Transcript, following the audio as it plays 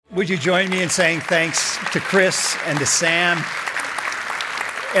Would you join me in saying thanks to Chris and to Sam?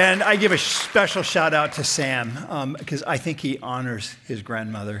 And I give a special shout out to Sam because I think he honors his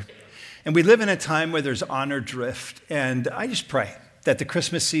grandmother. And we live in a time where there's honor drift. And I just pray that the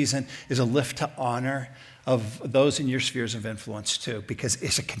Christmas season is a lift to honor of those in your spheres of influence too, because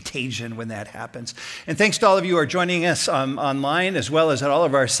it's a contagion when that happens. And thanks to all of you who are joining us online, as well as at all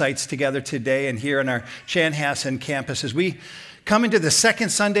of our sites together today and here on our Chanhassen campus as we come into the second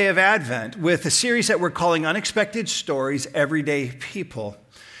Sunday of Advent with a series that we're calling Unexpected Stories, Everyday People.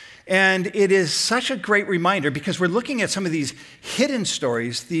 And it is such a great reminder because we're looking at some of these hidden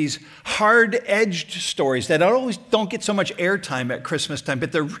stories, these hard-edged stories that always don't get so much airtime at Christmas time,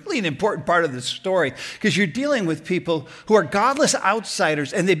 but they're really an important part of the story because you're dealing with people who are godless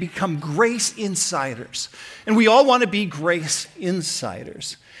outsiders and they become grace insiders. And we all want to be grace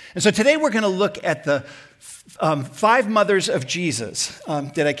insiders. And so today we're going to look at the five mothers of Jesus.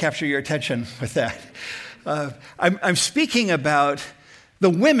 Did I capture your attention with that? I'm speaking about the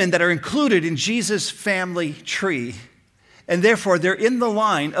women that are included in Jesus' family tree, and therefore they're in the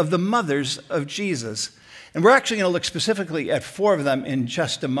line of the mothers of Jesus. And we're actually going to look specifically at four of them in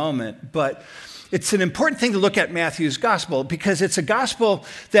just a moment, but it's an important thing to look at Matthew's gospel because it's a gospel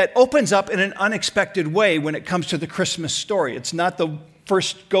that opens up in an unexpected way when it comes to the Christmas story. It's not the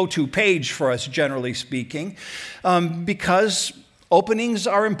first go-to page for us, generally speaking, because openings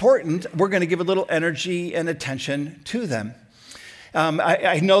are important. We're going to give a little energy and attention to them.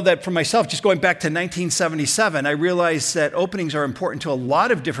 I know that for myself, just going back to 1977, I realized that openings are important to a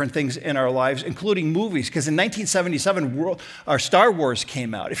lot of different things in our lives, including movies, because in 1977, our Star Wars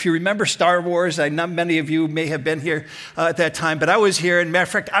came out. If you remember Star Wars, not many of you may have been here at that time, but I was here, and matter of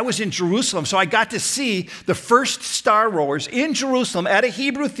fact, I was in Jerusalem, so I got to see the first Star Wars in Jerusalem at a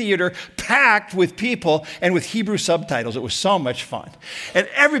Hebrew theater, packed with people and with Hebrew subtitles. It was so much fun. And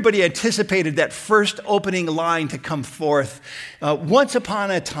everybody anticipated that first opening line to come forth. Once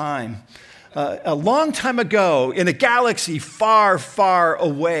upon a time, a long time ago, in a galaxy far, far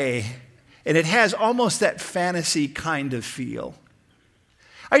away, and it has almost that fantasy kind of feel.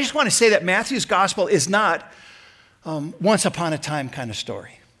 I just want to say that Matthew's gospel is not once upon a time kind of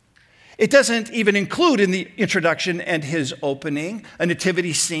story. It doesn't even include in the introduction and his opening a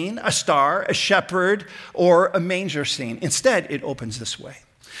nativity scene, a star, a shepherd, or a manger scene. Instead, it opens this way.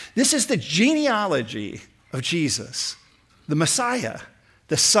 This is the genealogy of Jesus, the Messiah,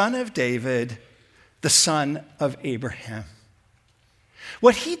 the son of David, the son of Abraham.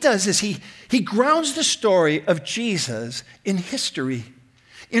 What he does is he grounds the story of Jesus in history,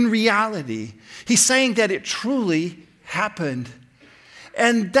 in reality. He's saying that it truly happened.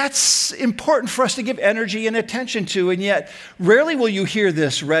 And that's important for us to give energy and attention to, and yet rarely will you hear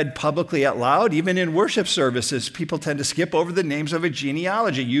this read publicly out loud. Even in worship services, people tend to skip over the names of a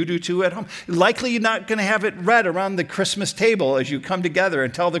genealogy. You do too at home. Likely you're not going to have it read around the Christmas table as you come together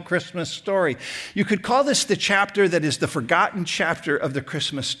and tell the Christmas story. You could call this the chapter that is the forgotten chapter of the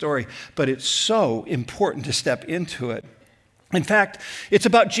Christmas story, but it's so important to step into it. In fact, it's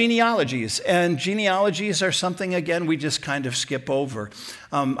about genealogies, and genealogies are something, again, we just kind of skip over.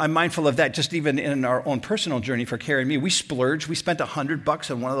 I'm mindful of that just even in our own personal journey for Carrie and me. We splurged. We spent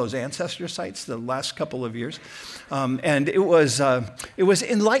 $100 on one of those ancestor sites the last couple of years, and it was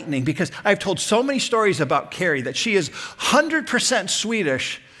enlightening because I've told so many stories about Carrie that she is 100%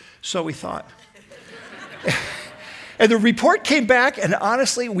 Swedish, so we thought. And the report came back, and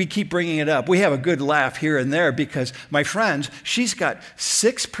honestly, we keep bringing it up. We have a good laugh here and there because, my friends, she's got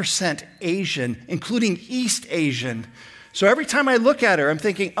 6% Asian, including East Asian. So every time I look at her, I'm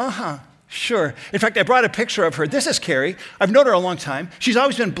thinking, sure. In fact, I brought a picture of her. This is Carrie. I've known her a long time. She's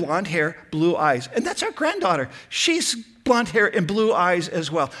always been blonde hair, blue eyes. And that's our granddaughter. She's blonde hair and blue eyes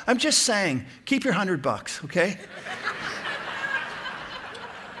as well. I'm just saying, keep your $100, okay?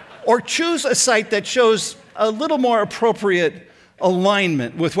 Or choose a site that shows a little more appropriate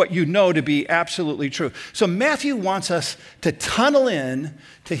alignment with what you know to be absolutely true. So Matthew wants us to tunnel in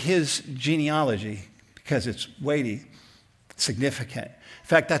to his genealogy because it's weighty, significant. In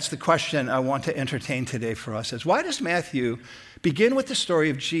fact, that's the question I want to entertain today for us is why does Matthew begin with the story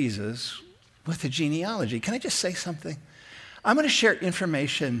of Jesus with the genealogy? Can I just say something? I'm going to share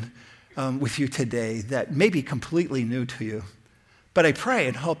information with you today that may be completely new to you, but I pray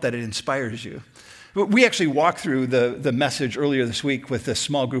and hope that it inspires you. We actually walked through the message earlier this week with a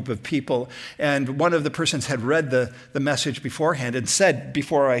small group of people, and one of the persons had read the message beforehand and said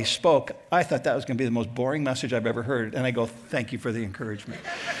before I spoke, I thought that was going to be the most boring message I've ever heard, and I go, thank you for the encouragement.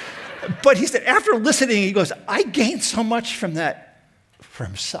 But he said, after listening, he goes, I gained so much from that for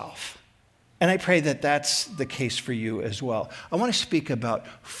himself. And I pray that that's the case for you as well. I want to speak about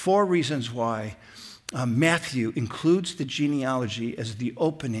 4 reasons why Matthew includes the genealogy as the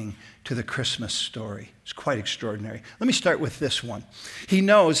opening to the Christmas story. It's quite extraordinary. Let me start with this one. He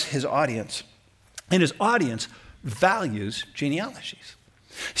knows his audience, and his audience values genealogies.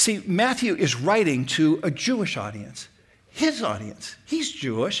 See, Matthew is writing to a Jewish audience, his audience. He's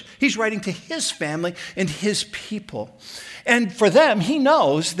Jewish. He's writing to his family and his people. And for them, he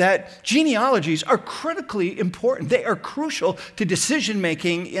knows that genealogies are critically important. They are crucial to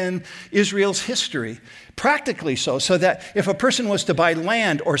decision-making in Israel's history, practically so that if a person was to buy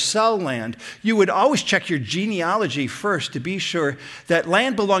land or sell land, you would always check your genealogy first to be sure that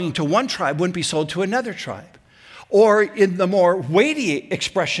land belonging to one tribe wouldn't be sold to another tribe. Or in the more weighty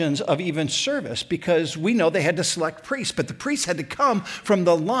expressions of even service, because we know they had to select priests, but the priests had to come from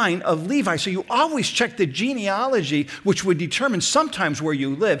the line of Levi. So you always check the genealogy, which would determine sometimes where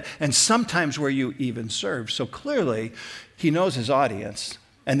you live and sometimes where you even serve. So clearly, he knows his audience,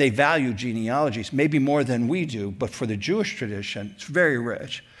 and they value genealogies, maybe more than we do, but for the Jewish tradition, it's very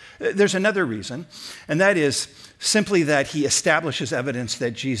rich. There's another reason, and that is simply that he establishes evidence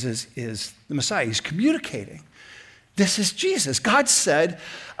that Jesus is the Messiah. He's communicating. This is Jesus. God said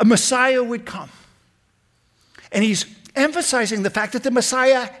a Messiah would come. And he's emphasizing the fact that the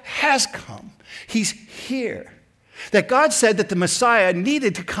Messiah has come. He's here. That God said that the Messiah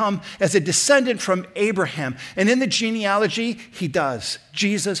needed to come as a descendant from Abraham. And in the genealogy, he does.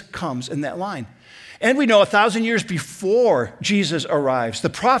 Jesus comes in that line. And we know 1,000 years before Jesus arrives, the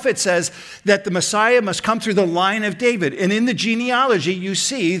prophet says that the Messiah must come through the line of David. And in the genealogy, you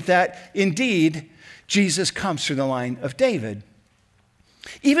see that indeed Jesus comes through the line of David.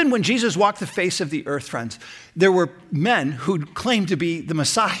 Even when Jesus walked the face of the earth, friends, there were men who claimed to be the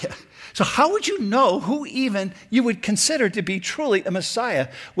Messiah. So how would you know who even you would consider to be truly a Messiah?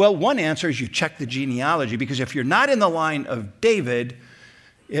 Well, one answer is you check the genealogy, because if you're not in the line of David,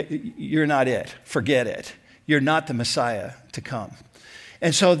 you're not it. Forget it. You're not the Messiah to come.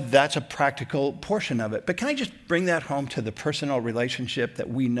 And so that's a practical portion of it. But can I just bring that home to the personal relationship that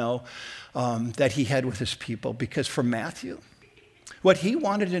we know that he had with his people? Because for Matthew, what he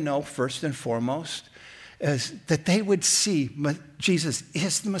wanted to know first and foremost is that they would see Jesus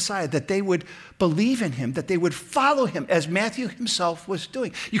is the Messiah, that they would believe in him, that they would follow him, as Matthew himself was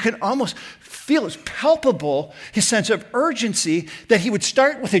doing. You can almost feel it's palpable, his sense of urgency, that he would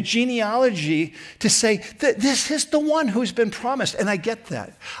start with a genealogy to say that this is the one who's been promised. And I get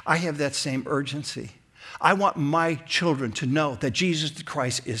that. I have that same urgency. I want my children to know that Jesus the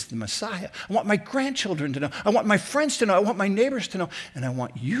Christ is the Messiah. I want my grandchildren to know. I want my friends to know. I want my neighbors to know. And I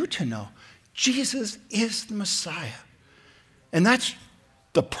want you to know Jesus is the Messiah. And that's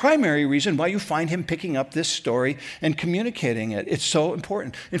the primary reason why you find him picking up this story and communicating it. It's so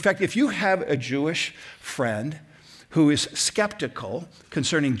important. In fact, if you have a Jewish friend who is skeptical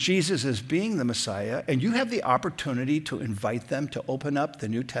concerning Jesus as being the Messiah, and you have the opportunity to invite them to open up the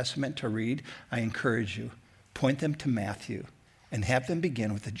New Testament to read, I encourage you, point them to Matthew and have them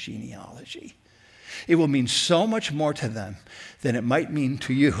begin with a genealogy. It will mean so much more to them than it might mean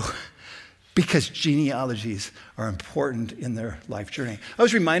to you, because genealogies are important in their life journey. I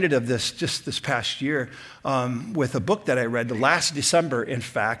was reminded of this just this past year with a book that I read last December, in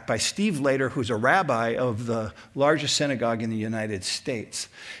fact, by Steve Later, who's a rabbi of the largest synagogue in the United States.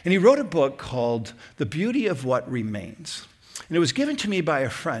 And he wrote a book called The Beauty of What Remains. And it was given to me by a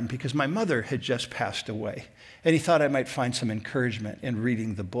friend because my mother had just passed away. And he thought I might find some encouragement in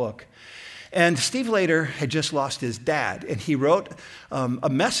reading the book. And Steve Later had just lost his dad, and he wrote a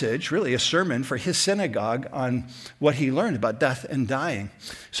message, really a sermon for his synagogue on what he learned about death and dying.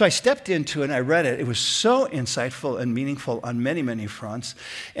 So I stepped into it and I read it. It was so insightful and meaningful on many, many fronts.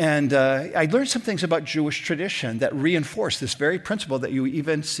 And I learned some things about Jewish tradition that reinforce this very principle that you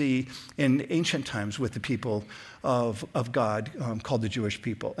even see in ancient times with the people of God called the Jewish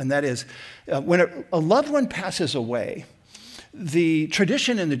people. And that is, when a loved one passes away, the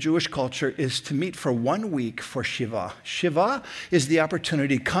tradition in the Jewish culture is to meet for 1 week for Shiva. Shiva is the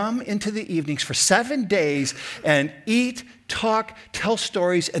opportunity to come into the evenings for 7 days and eat, talk, tell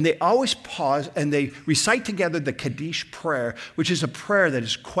stories, and they always pause and they recite together the Kaddish prayer, which is a prayer that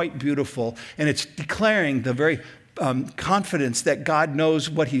is quite beautiful, and it's declaring the very confidence that God knows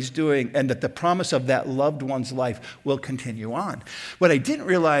what he's doing and that the promise of that loved one's life will continue on. What I didn't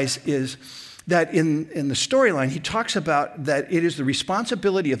realize is that in the storyline, he talks about that it is the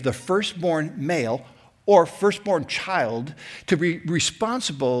responsibility of the firstborn male or firstborn child to be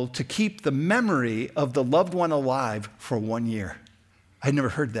responsible to keep the memory of the loved one alive for 1 year. I'd never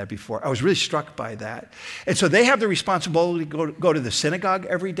heard that before. I was really struck by that. And so they have the responsibility to go to the synagogue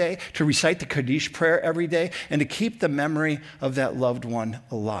every day, to recite the Kaddish prayer every day, and to keep the memory of that loved one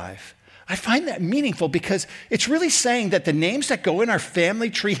alive. I find that meaningful because it's really saying that the names that go in our family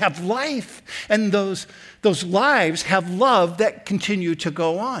tree have life, and those lives have love that continue to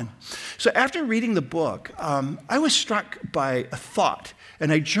go on. So after reading the book, I was struck by a thought.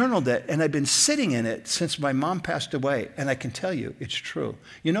 And I journaled it, and I've been sitting in it since my mom passed away, and I can tell you it's true.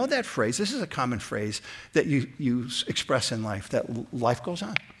 You know that phrase? This is a common phrase that you express in life, that life goes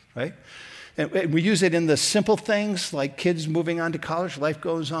on, right? And we use it in the simple things like kids moving on to college, life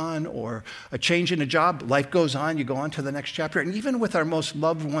goes on, or a change in a job, life goes on, you go on to the next chapter. And even with our most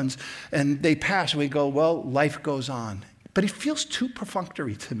loved ones, and they pass, we go, well, life goes on. But it feels too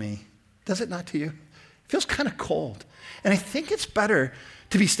perfunctory to me. Does it not to you? It feels kind of cold. And I think it's better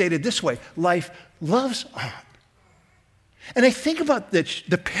to be stated this way: life loves on. And I think about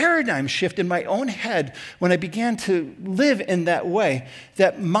the paradigm shift in my own head when I began to live in that way,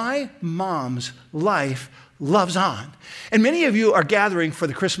 that my mom's life loves on. And many of you are gathering for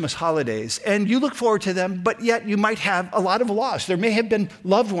the Christmas holidays, and you look forward to them, but yet you might have a lot of loss. There may have been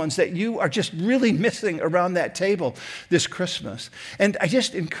loved ones that you are just really missing around that table this Christmas. And I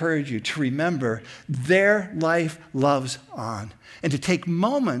just encourage you to remember their life loves on, and to take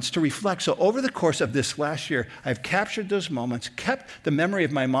moments to reflect. So over the course of this last year, I've captured those moments, kept the memory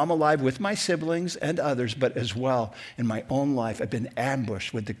of my mom alive with my siblings and others, but as well in my own life, I've been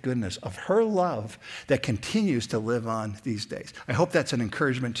ambushed with the goodness of her love that continues to live on these days. I hope that's an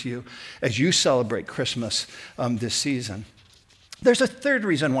encouragement to you as you celebrate Christmas this season. There's a third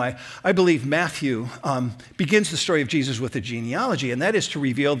reason why I believe Matthew begins the story of Jesus with a genealogy, and that is to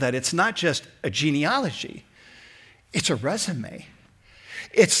reveal that it's not just a genealogy, it's a resume.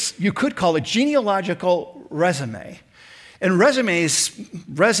 You could call it genealogical resume. And resumes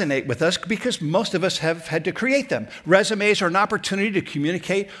resonate with us because most of us have had to create them. Resumes are an opportunity to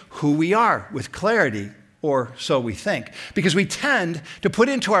communicate who we are with clarity, or so we think, because we tend to put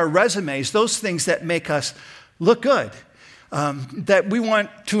into our resumes those things that make us look good, that we want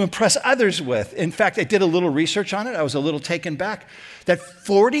to impress others with. In fact, I did a little research on it. I was a little taken back that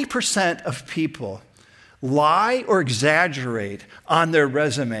 40% of people lie or exaggerate on their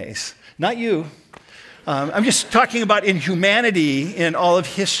resumes. Not you. I'm just talking about in humanity, in all of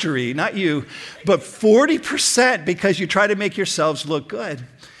history, not you, but 40% because you try to make yourselves look good.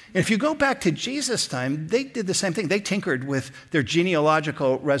 And if you go back to Jesus' time, they did the same thing. They tinkered with their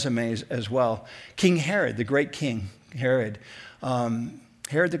genealogical resumes as well. King Herod, the great king, Herod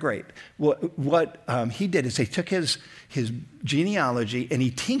the Great, what he did is he took his genealogy and he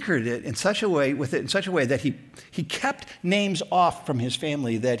tinkered it in such a way that he kept names off from his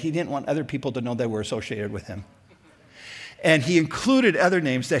family that he didn't want other people to know they were associated with him. And he included other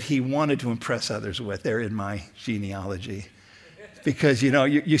names that he wanted to impress others with. They're in my genealogy. Because,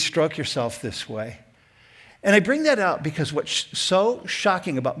 you stroke yourself this way. And I bring that out because what's so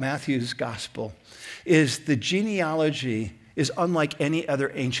shocking about Matthew's gospel is the genealogy is unlike any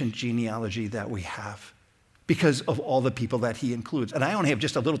other ancient genealogy that we have because of all the people that he includes. And I only have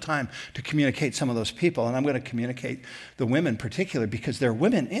just a little time to communicate some of those people, and I'm going to communicate the women particularly because there are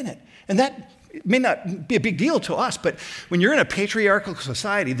women in it. And that may not be a big deal to us, but when you're in a patriarchal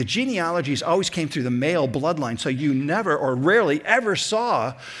society, the genealogies always came through the male bloodline, so you never or rarely ever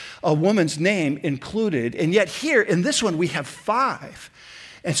saw a woman's name included. And yet here, in this one, we have 5.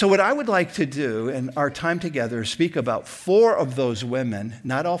 And so what I would like to do in our time together is speak about 4 of those women,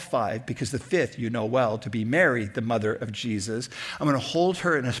 not all 5, because the 5th you know well, to be Mary, the mother of Jesus. I'm going to hold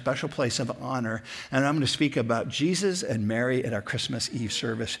her in a special place of honor, and I'm going to speak about Jesus and Mary at our Christmas Eve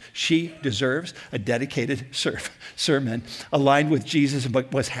service. She deserves a dedicated sermon aligned with Jesus and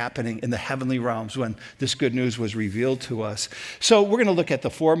what was happening in the heavenly realms when this good news was revealed to us. So we're going to look at the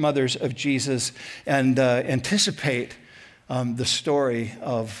 4 mothers of Jesus and anticipate the story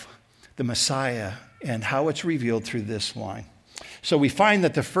of the Messiah and how it's revealed through this line. So we find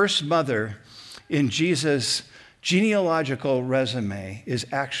that the first mother in Jesus' genealogical resume is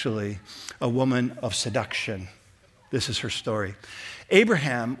actually a woman of seduction. This is her story.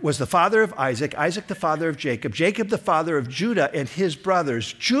 Abraham was the father of Isaac, Isaac the father of Jacob, Jacob the father of Judah and his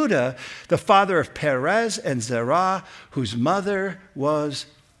brothers, Judah the father of Perez and Zerah, whose mother was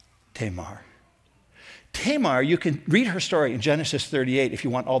Tamar. Tamar, you can read her story in Genesis 38 if you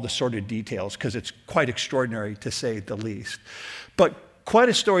want all the sordid details, because it's quite extraordinary to say the least. But quite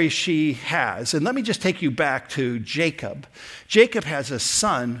a story she has. And let me just take you back to Jacob. Jacob has a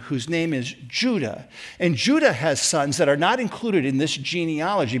son whose name is Judah. And Judah has sons that are not included in this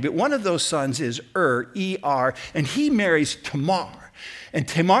genealogy, but one of those sons is E-R, and he marries Tamar. And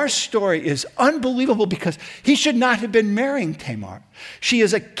Tamar's story is unbelievable because he should not have been marrying Tamar. She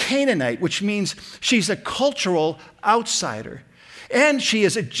is a Canaanite, which means she's a cultural outsider. And she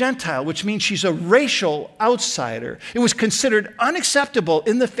is a Gentile, which means she's a racial outsider. It was considered unacceptable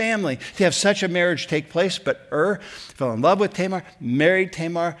in the family to have such a marriage take place, but fell in love with Tamar, married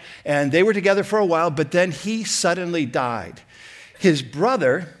Tamar, and they were together for a while, but then he suddenly died. His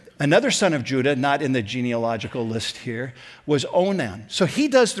brother, another son of Judah, not in the genealogical list here, was Onan. So he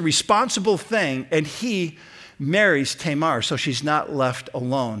does the responsible thing, and he marries Tamar, so she's not left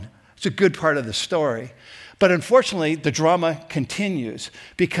alone. It's a good part of the story. But unfortunately, the drama continues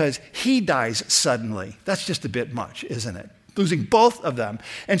because he dies suddenly. That's just a bit much, isn't it? Losing both of them.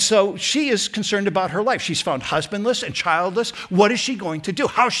 And so she is concerned about her life. She's found husbandless and childless. What is she going to do?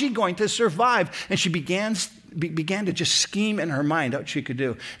 How is she going to survive? And she began to just scheme in her mind what she could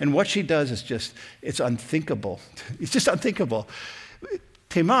do. And what she does is it's unthinkable. It's just unthinkable.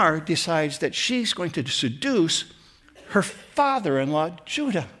 Tamar decides that she's going to seduce her father-in-law,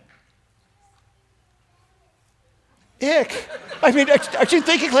 Judah. Ick. I mean, aren't you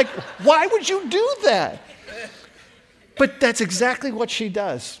thinking, like, why would you do that? But that's exactly what she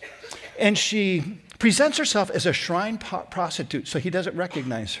does. And she presents herself as a shrine prostitute, so he doesn't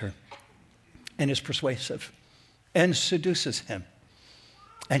recognize her, and is persuasive and seduces him.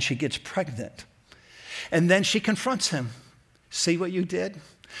 And she gets pregnant. And then she confronts him. See what you did?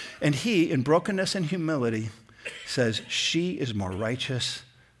 And he, in brokenness and humility, says, she is more righteous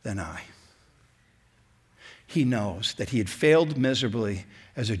than I. He knows that he had failed miserably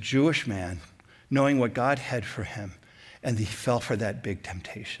as a Jewish man, knowing what God had for him, and he fell for that big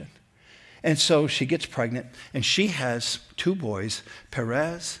temptation. And so she gets pregnant, and she has two boys,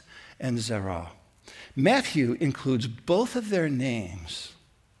 Perez and Zerah. Matthew includes both of their names,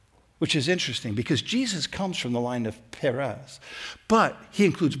 which is interesting because Jesus comes from the line of Perez. But he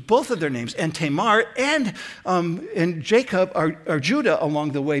includes both of their names, and Tamar and Jacob are Judah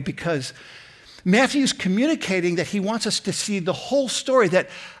along the way, because Matthew's communicating that he wants us to see the whole story,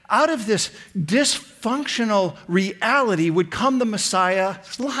 that out of this dysfunctional reality would come the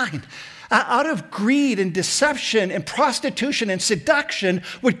Messiah's line. Out of greed and deception and prostitution and seduction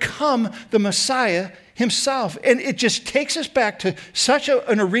would come the Messiah himself. And it just takes us back to such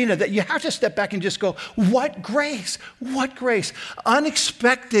an arena that you have to step back and just go, what grace, what grace.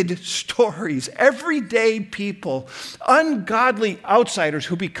 Unexpected stories, everyday people, ungodly outsiders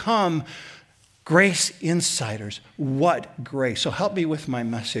who become grace insiders. What grace. So help me with my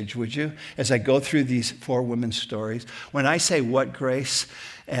message, would you, as I go through these four women's stories. When I say what grace,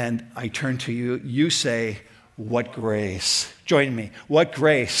 and I turn to you, you say, what grace. Join me. What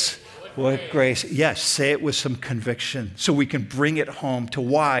grace. What grace. Yes, say it with some conviction so we can bring it home to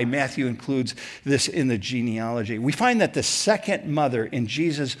why Matthew includes this in the genealogy. We find that the second mother in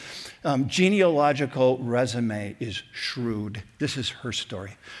Jesus' genealogical resume is shrewd. This is her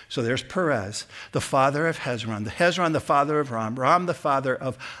story. So there's Perez, the father of Hezron, the father of Ram, Ram the father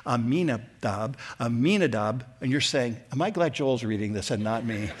of Aminadab, and you're saying, am I glad Joel's reading this and not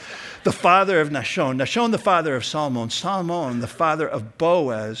me? The father of Nahshon, Nahshon the father of Salmon, Salmon the father of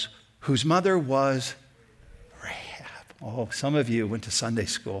Boaz, whose mother was Rahab. Oh, some of you went to Sunday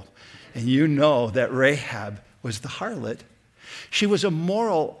school, and you know that Rahab was the harlot. She was a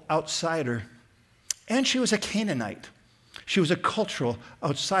moral outsider, and she was a Canaanite. She was a cultural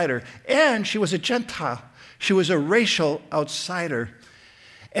outsider, and she was a Gentile. She was a racial outsider.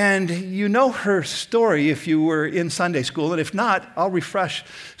 And you know her story if you were in Sunday school, and if not, I'll refresh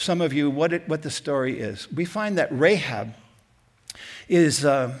some of you what the story is. We find that Rahab is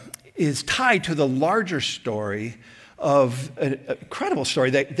tied to the larger story of an incredible story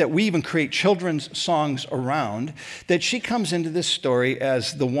that we even create children's songs around, that she comes into this story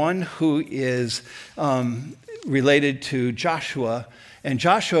as the one who is related to Joshua. And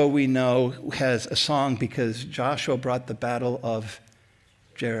Joshua, we know, has a song because Joshua brought the battle of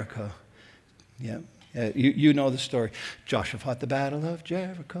Jericho. Yeah, you know the story. Joshua fought the battle of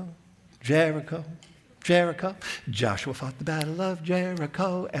Jericho, Jericho. Jericho. Joshua fought the battle of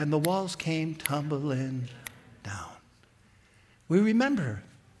Jericho, and the walls came tumbling down. We remember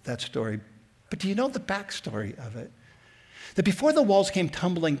that story, but do you know the backstory of it? That before the walls came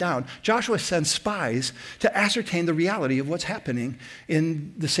tumbling down, Joshua sends spies to ascertain the reality of what's happening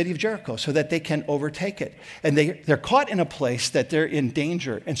in the city of Jericho so that they can overtake it. And they're caught in a place that they're in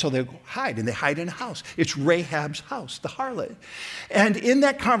danger, and so they hide, and they hide in a house. It's Rahab's house, the harlot. And in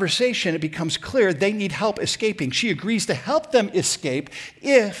that conversation, it becomes clear they need help escaping. She agrees to help them escape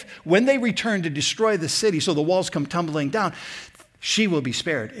if, when they return to destroy the city so the walls come tumbling down, she will be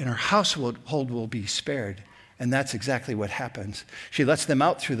spared, and her household will be spared. And that's exactly what happens. She lets them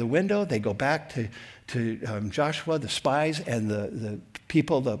out through the window. They go back to Joshua, the spies, and the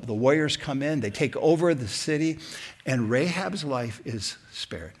people, the warriors come in. They take over the city, and Rahab's life is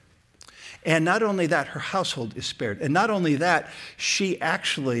spared. And not only that, her household is spared. And not only that, she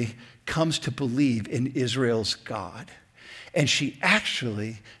actually comes to believe in Israel's God. And she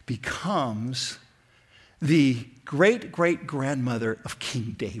actually becomes the great-great-grandmother of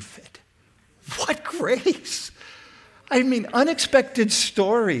King David. What grace! I mean, unexpected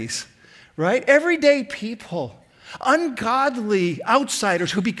stories, right? Everyday people, ungodly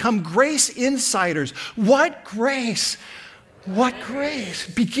outsiders who become grace insiders. What grace! What grace!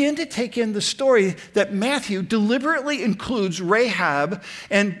 Begin to take in the story that Matthew deliberately includes Rahab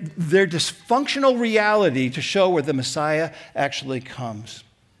and their dysfunctional reality to show where the Messiah actually comes.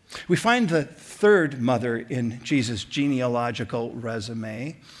 We find the third mother in Jesus' genealogical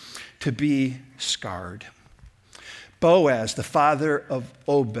resume to be scarred. Boaz, the father of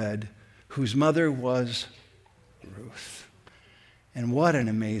Obed, whose mother was Ruth. And what an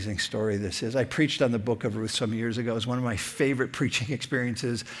amazing story this is. I preached on the book of Ruth some years ago. It was one of my favorite preaching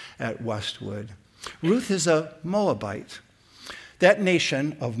experiences at Westwood. Ruth is a Moabite. That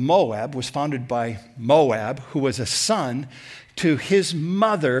nation of Moab was founded by Moab, who was a son to his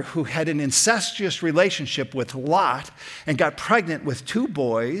mother, who had an incestuous relationship with Lot and got pregnant with two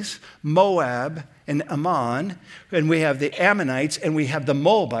boys, Moab and Ammon. And we have the Ammonites and we have the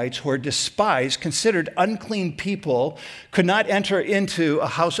Moabites, who are despised, considered unclean people, could not enter into a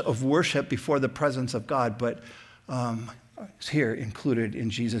house of worship before the presence of God, but is here included in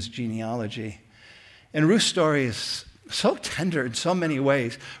Jesus' genealogy. And Ruth's story is so tender in so many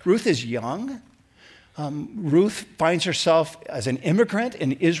ways. Ruth is young. Ruth finds herself as an immigrant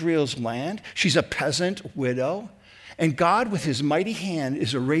in Israel's land. She's a peasant widow. And God, with his mighty hand,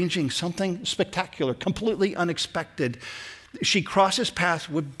 is arranging something spectacular, completely unexpected. She crosses paths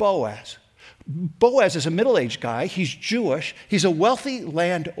with Boaz. Boaz is a middle-aged guy. He's Jewish. He's a wealthy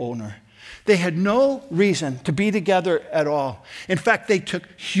landowner. They had no reason to be together at all. In fact, they took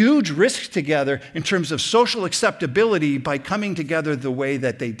huge risks together in terms of social acceptability by coming together the way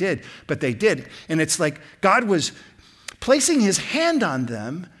that they did. But they did. And it's like God was placing his hand on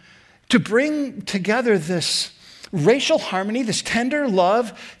them to bring together this racial harmony, this tender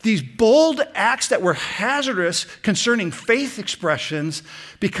love, these bold acts that were hazardous concerning faith expressions,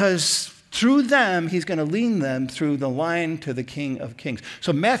 because through them, he's going to lead them through the line to the King of Kings.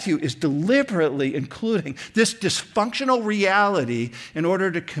 So Matthew is deliberately including this dysfunctional reality in order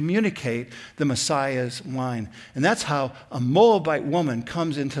to communicate the Messiah's line. And that's how a Moabite woman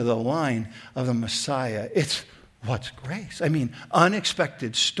comes into the line of the Messiah. It's what's grace? I mean,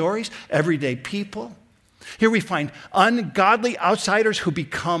 unexpected stories, everyday people. Here we find ungodly outsiders who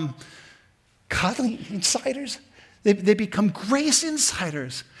become godly insiders. They become grace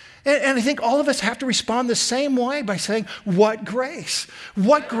insiders. And I think all of us have to respond the same way by saying, what grace?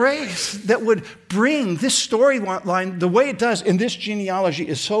 What grace that would bring this storyline the way it does in this genealogy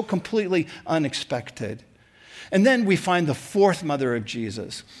is so completely unexpected. And then we find the fourth mother of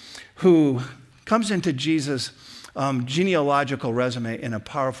Jesus, who comes into Jesus' genealogical resume in a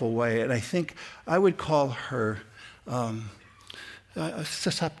powerful way. And I think I would call her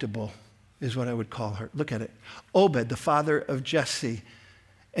susceptible, is what I would call her. Look at it. Obed, the father of Jesse.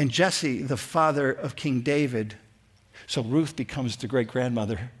 And Jesse, the father of King David. So Ruth becomes the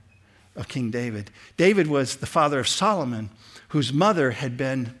great-grandmother of King David. David was the father of Solomon, whose mother had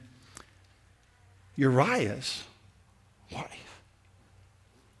been Uriah's wife.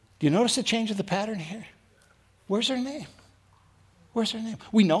 Do you notice the change of the pattern here? Where's her name? Where's her name?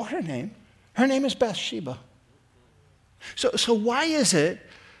 We know her name. Her name is Bathsheba. So why is it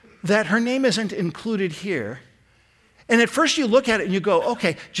that her name isn't included here? And at first you look at it and you go,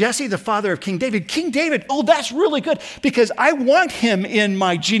 okay, Jesse, the father of King David. King David, oh, that's really good because I want him in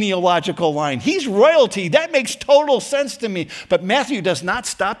my genealogical line. He's royalty. That makes total sense to me. But Matthew does not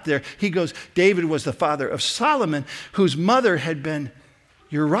stop there. He goes, David was the father of Solomon, whose mother had been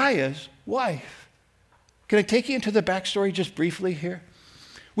Uriah's wife. Can I take you into the backstory just briefly here?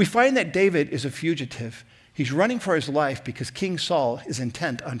 We find that David is a fugitive. He's running for his life because King Saul is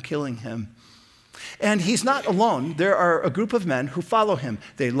intent on killing him. And he's not alone. There are a group of men who follow him.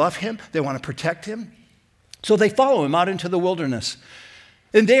 They love him. They want to protect him. So they follow him out into the wilderness.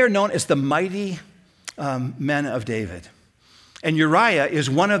 And they are known as the mighty men of David. And Uriah is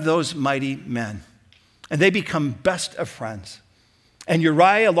one of those mighty men. And they become best of friends. And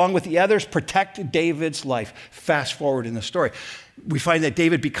Uriah, along with the others, protect David's life. Fast forward in the story. We find that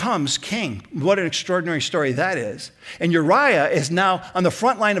David becomes king. What an extraordinary story that is. And Uriah is now on the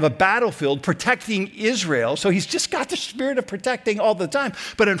front line of a battlefield protecting Israel. So he's just got the spirit of protecting all the time.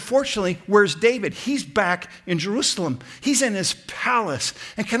 But unfortunately, where's David? He's back in Jerusalem. He's in his palace.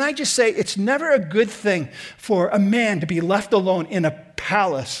 And can I just say, it's never a good thing for a man to be left alone in a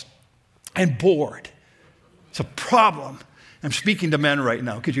palace and bored. It's a problem. I'm speaking to men right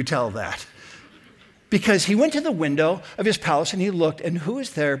now. Could you tell that? Because he went to the window of his palace and he looked, and who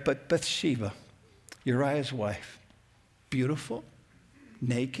is there but Bathsheba, Uriah's wife? Beautiful,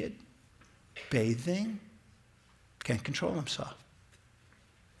 naked, bathing, can't control himself.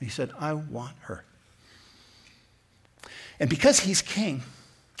 And he said, I want her. And because he's king,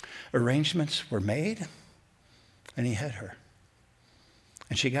 arrangements were made, and he had her.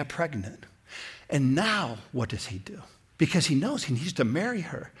 And she got pregnant. And now, what does he do? Because he knows he needs to marry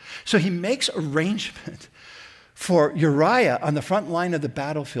her. So he makes arrangement for Uriah on the front line of the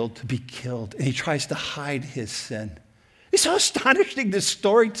battlefield to be killed. And he tries to hide his sin. It's so astonishing, this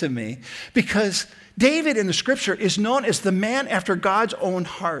story to me, because David in the scripture is known as the man after God's own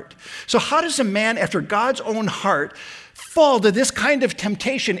heart. So how does a man after God's own heart fall to this kind of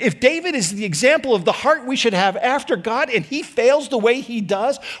temptation? If David is the example of the heart we should have after God and he fails the way he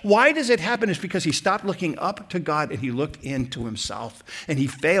does, why does it happen? It's because he stopped looking up to God and he looked into himself. And he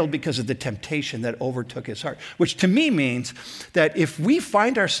failed because of the temptation that overtook his heart, which to me means that if we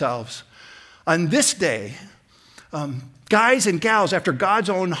find ourselves on this day, guys and gals after God's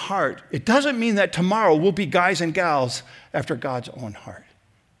own heart, it doesn't mean that tomorrow we'll be guys and gals after God's own heart.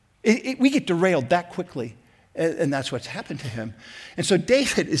 We get derailed that quickly. And that's what's happened to him. And so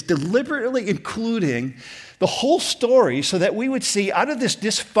David is deliberately including the whole story so that we would see out of this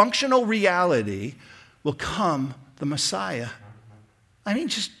dysfunctional reality will come the Messiah. I mean,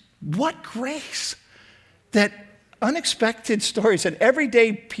 just what grace that unexpected stories that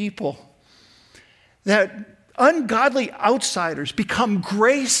everyday people, that ungodly outsiders become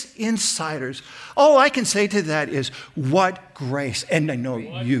grace insiders. All I can say to that is, what grace. And I know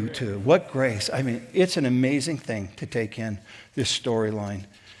you too. What grace. I mean, it's an amazing thing to take in this storyline.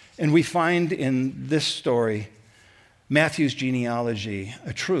 And we find in this story, Matthew's genealogy,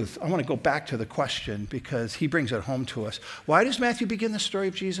 a truth. I want to go back to the question because he brings it home to us. Why does Matthew begin the story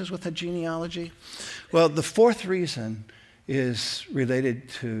of Jesus with a genealogy? Well, the fourth reason is related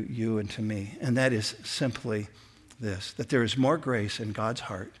to you and to me, and that is simply this, that there is more grace in God's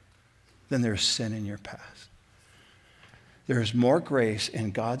heart than there is sin in your past. There is more grace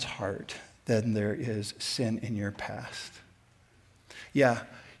in God's heart than there is sin in your past. Yeah,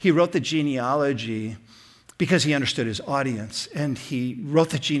 he wrote the genealogy because he understood his audience, and he wrote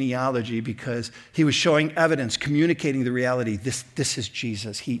the genealogy because he was showing evidence, communicating the reality. This is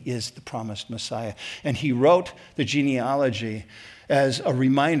Jesus. He is the promised Messiah. And he wrote the genealogy as a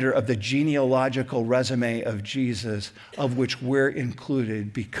reminder of the genealogical resume of Jesus, of which we're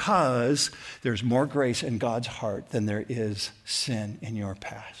included, because there's more grace in God's heart than there is sin in your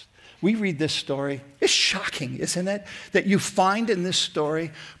past. We read this story. It's shocking, isn't it? That you find in this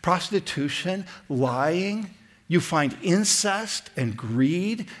story prostitution, lying. You find incest and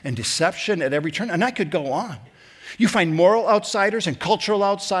greed and deception at every turn. And I could go on. You find moral outsiders and cultural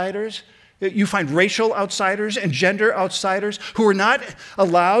outsiders. You find racial outsiders and gender outsiders who are not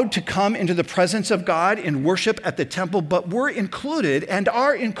allowed to come into the presence of God in worship at the temple, but were included and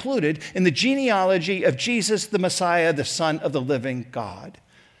are included in the genealogy of Jesus, the Messiah, the Son of the living God.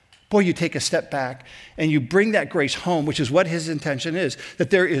 Boy, you take a step back and you bring that grace home, which is what his intention is, that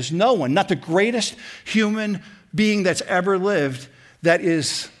there is no one, not the greatest human being that's ever lived, that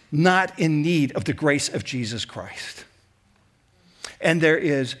is not in need of the grace of Jesus Christ. And there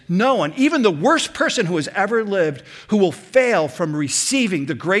is no one, even the worst person who has ever lived, who will fail from receiving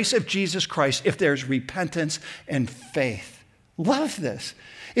the grace of Jesus Christ if there's repentance and faith. Love this.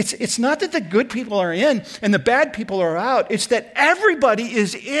 It's not that the good people are in and the bad people are out. It's that everybody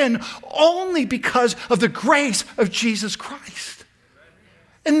is in only because of the grace of Jesus Christ.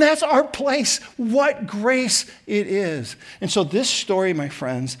 And that's our place. What grace it is. And so this story, my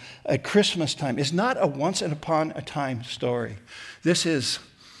friends, at Christmas time is not a once upon a time story. This is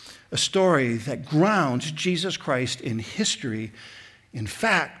a story that grounds Jesus Christ in history, in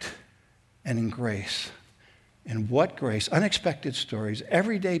fact, and in grace. And what grace, unexpected stories,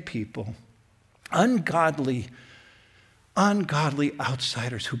 everyday people, ungodly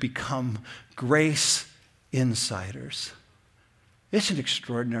outsiders who become grace insiders. It's an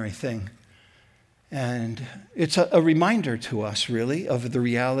extraordinary thing. And it's a reminder to us, really, of the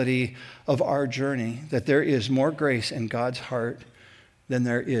reality of our journey, that there is more grace in God's heart then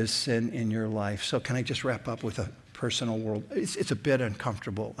there is sin in your life. So can I just wrap up with a personal world? It's a bit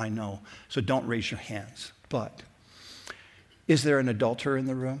uncomfortable, I know, so don't raise your hands. But is there an adulterer in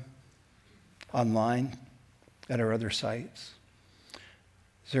the room? Online? At our other sites?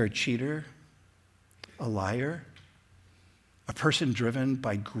 Is there a cheater? A liar? A person driven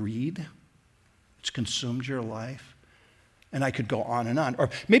by greed? It's consumed your life? And I could go on and on. Or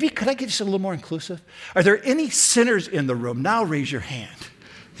maybe could I get just a little more inclusive? Are there any sinners in the room? Now raise your hand.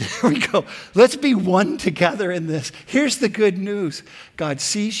 There we go. Let's be one together in this. Here's the good news. God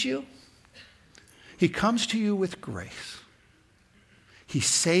sees you. He comes to you with grace. He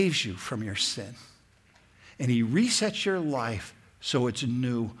saves you from your sin. And he resets your life so it's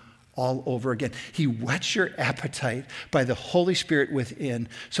new all over again. He whets your appetite by the Holy Spirit within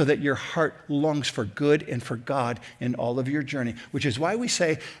so that your heart longs for good and for God in all of your journey, which is why we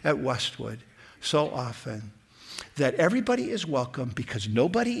say at Westwood so often that everybody is welcome because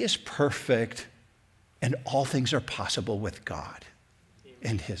nobody is perfect and all things are possible with God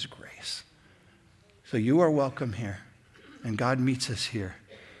and his grace. So you are welcome here, and God meets us here,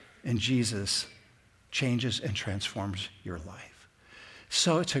 and Jesus changes and transforms your life.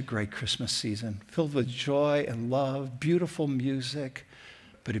 So it's a great Christmas season filled with joy and love, beautiful music,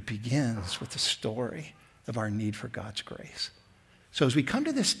 but it begins with the story of our need for God's grace. So as we come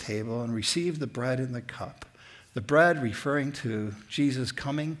to this table and receive the bread and the cup, the bread referring to Jesus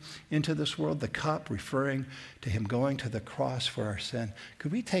coming into this world, the cup referring to him going to the cross for our sin,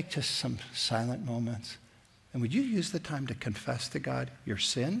 could we take just some silent moments? And would you use the time to confess to God your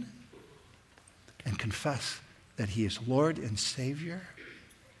sin and confess that he is Lord and Savior?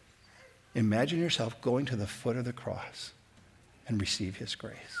 Imagine yourself going to the foot of the cross and receive his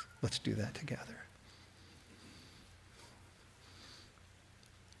grace. Let's do that together.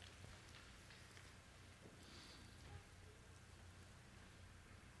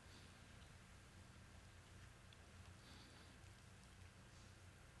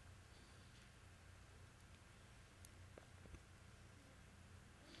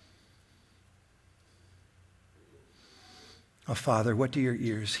 Oh, Father, what do your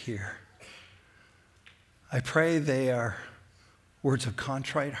ears hear? I pray they are words of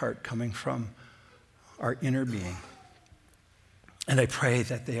contrite heart coming from our inner being. And I pray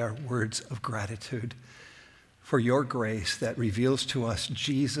that they are words of gratitude for your grace that reveals to us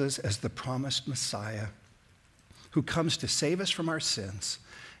Jesus as the promised Messiah who comes to save us from our sins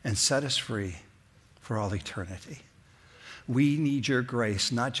and set us free for all eternity. We need your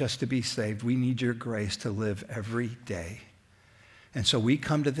grace, not just to be saved. We need your grace to live every day. And so we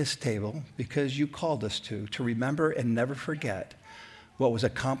come to this table because you called us to remember and never forget what was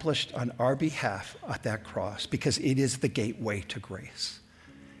accomplished on our behalf at that cross, because it is the gateway to grace.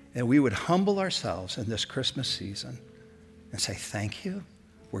 And we would humble ourselves in this Christmas season and say, thank you,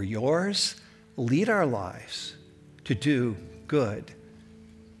 we're yours. Lead our lives to do good,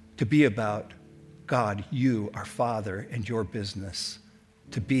 to be about God, you, our Father, and your business,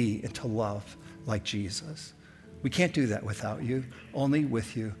 to be and to love like Jesus. We can't do that without you, only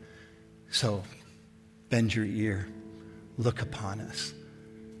with you. So bend your ear, look upon us,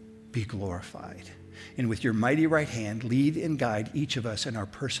 be glorified. And with your mighty right hand, lead and guide each of us in our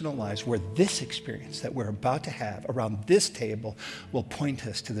personal lives where this experience that we're about to have around this table will point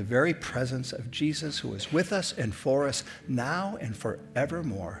us to the very presence of Jesus who is with us and for us now and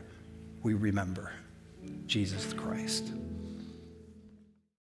forevermore. We remember Jesus the Christ.